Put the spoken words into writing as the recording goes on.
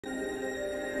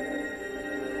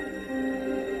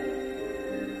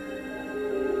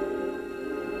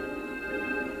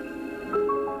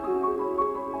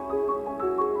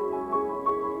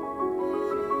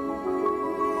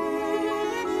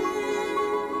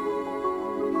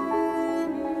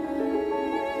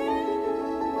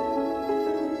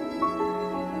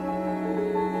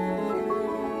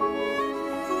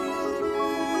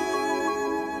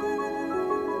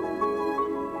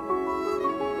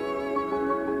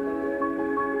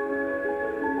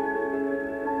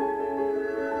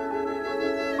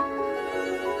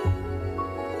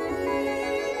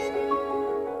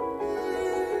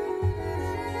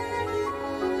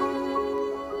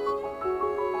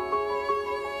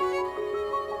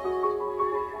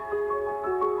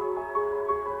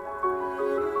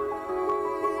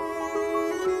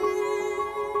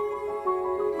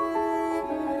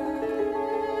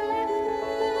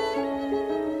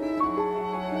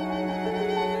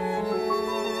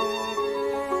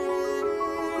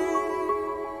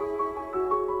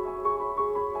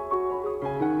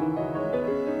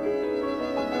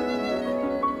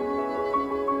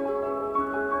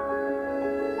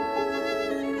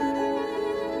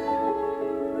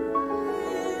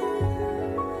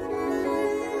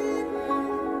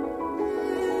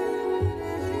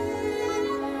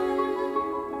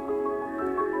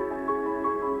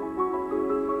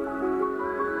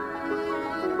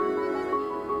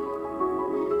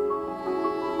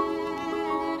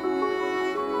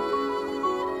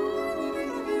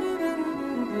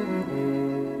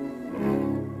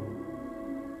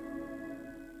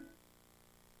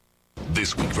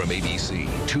This week from ABC,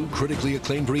 2 critically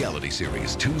acclaimed reality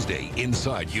series. Tuesday,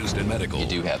 Inside Houston Medical. You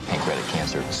do have pancreatic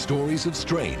cancer. Stories of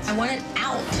strength. I want it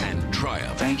out. And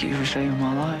triumph. Thank you for saving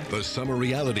my life. The summer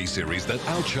reality series that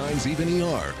outshines even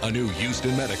ER. A new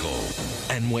Houston Medical.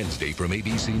 And Wednesday from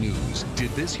ABC News.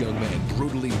 Did this young man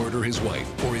brutally murder his wife?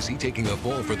 Or is he taking a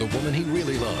fall for the woman he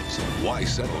really loves? Why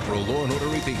settle for a Law & Order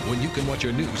repeat when you can watch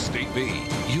a new State V?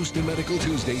 Houston Medical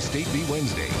Tuesday, State V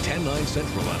Wednesday, 10/9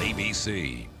 Central on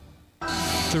ABC.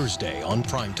 Thursday on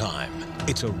Primetime,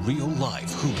 it's a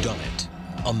real-life whodunit.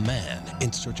 A man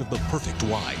in search of the perfect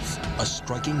wife. A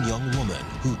striking young woman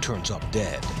who turns up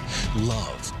dead.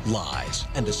 Love, lies,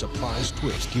 and a surprise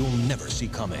twist you'll never see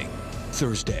coming.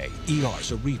 Thursday,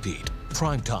 ER's a repeat.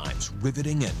 Primetime's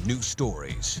riveting and new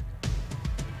stories.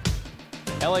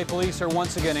 LA police are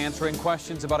once again answering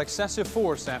questions about excessive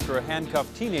force after a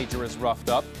handcuffed teenager is roughed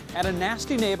up, and a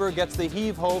nasty neighbor gets the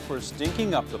heave-ho for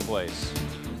stinking up the place.